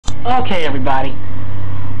Okay, everybody.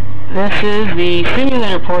 This is the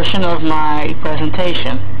simulator portion of my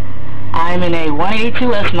presentation. I'm in a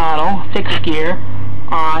 182S model fixed gear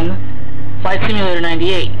on Flight Simulator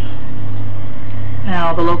 98.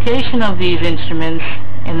 Now, the location of these instruments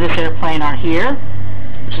in this airplane are here,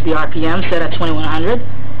 which is the RPM set at 2100,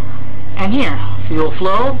 and here, fuel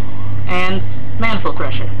flow and manifold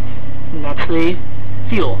pressure. And that's the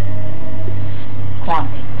fuel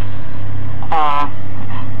quantity.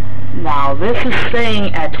 Now this is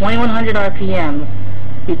staying at 2100 RPM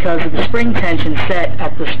because of the spring tension set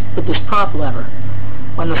at with this prop lever.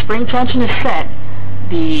 When the spring tension is set,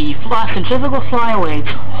 the centrifugal flyweights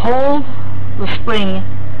hold the spring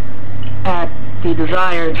at the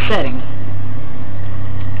desired setting,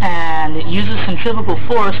 and it uses centrifugal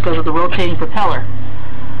force because of the rotating propeller.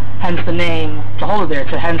 Hence the name, to hold it there,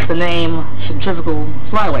 so hence the name centrifugal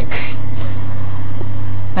flyweights.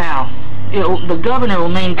 Now, the governor will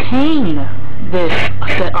maintain this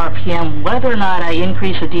set RPM whether or not I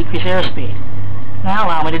increase or decrease airspeed. Now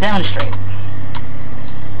allow me to demonstrate.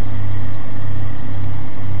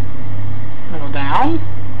 I go down.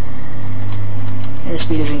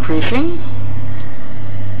 Airspeed is increasing.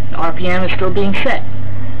 The RPM is still being set.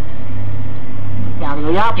 Now to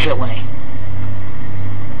go the opposite way.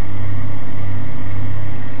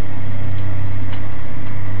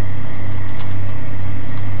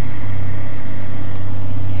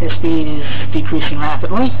 Airspeed is decreasing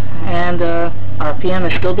rapidly, and RPM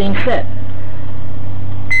is still being set.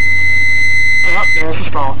 Oh, there's the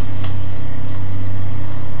stall.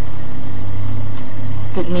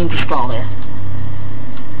 Didn't mean to stall there.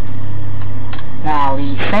 Now,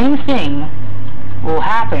 the same thing will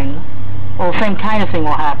happen, or the same kind of thing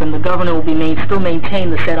will happen. The governor will be still maintain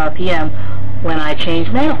the set RPM when I change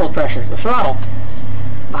manifold pressure, the throttle.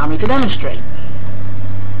 Allow me to demonstrate.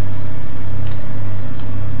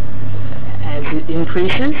 As it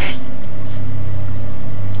increases,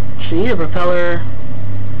 see, the propeller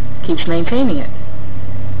keeps maintaining it.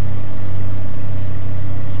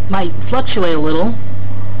 Might fluctuate a little,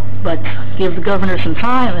 but give the governor some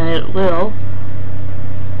time and it will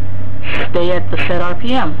stay at the set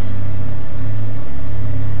RPM.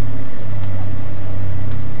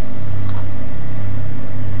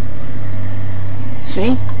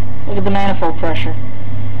 See? Look at the manifold pressure.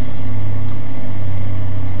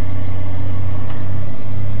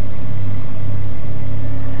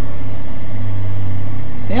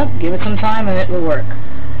 Yep, give it some time and it will work.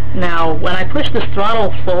 Now, when I push this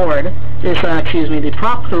throttle forward, the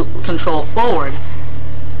prop control forward,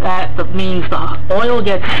 that means the oil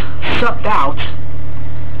gets sucked out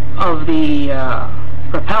of the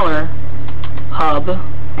propeller hub,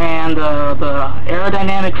 and the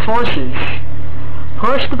aerodynamic forces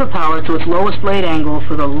push the propeller to its lowest blade angle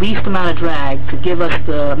for the least amount of drag to give us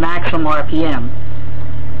the maximum RPM.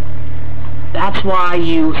 That's why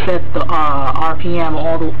you set the RPM,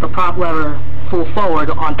 the prop lever, full forward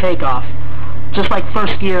on takeoff. Just like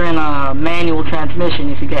first gear in a manual transmission,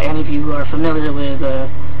 if any of you are familiar with,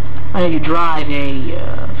 any of you drive a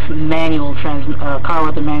manual car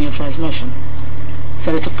with a manual transmission.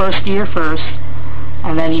 So it's a first gear first,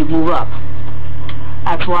 and then you move up.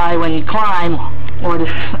 That's why when you climb, when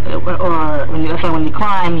you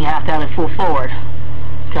climb, you have to have it full forward,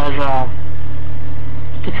 because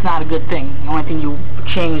it's not a good thing. The only thing you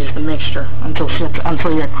change is the mixture until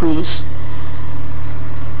you're at cruise.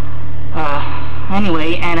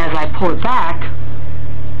 Anyway, and as I pull it back,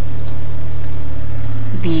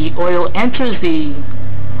 the oil enters the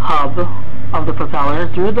hub of the propeller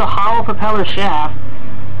through the hollow propeller shaft,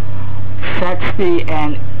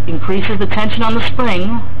 and increases the tension on the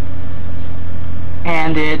spring,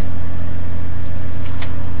 and it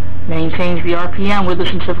maintains the RPM with the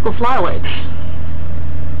centrifugal flyweights.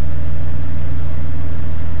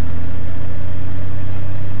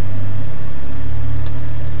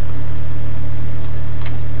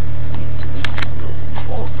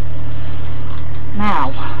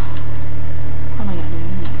 Now, what am I going to do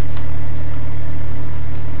here?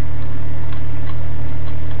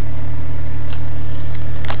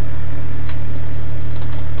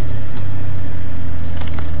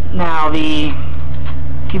 Now,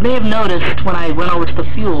 you may have noticed when I went over to the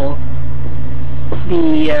fuel,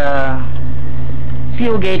 the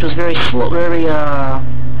fuel gauge was very slow, very low.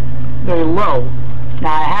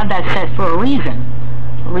 Now, I had that set for a reason.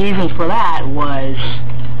 The reason for that was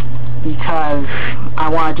because I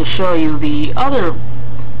wanted to show you the other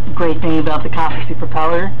great thing about the Cossack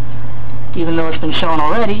propeller, even though it's been shown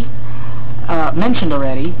already, mentioned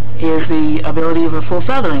already, is the ability of a full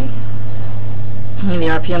feathering. And the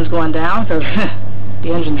RPM's going down because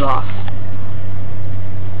the engine's off.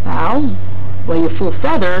 Now Now, when you full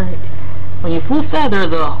feather,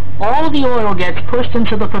 all the oil gets pushed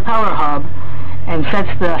into the propeller hub and sets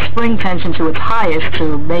the spring tension to its highest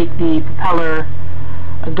to make the propeller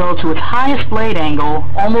go to its highest blade angle,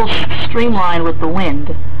 almost streamlined with the wind,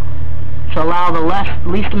 to allow the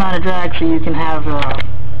least amount of drag, so you can have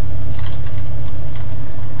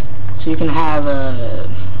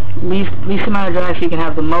least amount of drag, so you can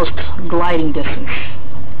have the most gliding distance.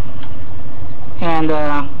 And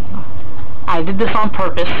I did this on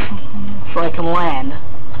purpose so I can land.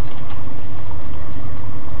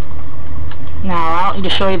 Now I don't need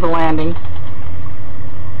to show you the landing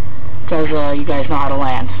because you guys know how to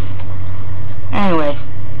land. Anyway,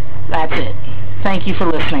 that's it. Thank you for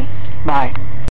listening. Bye.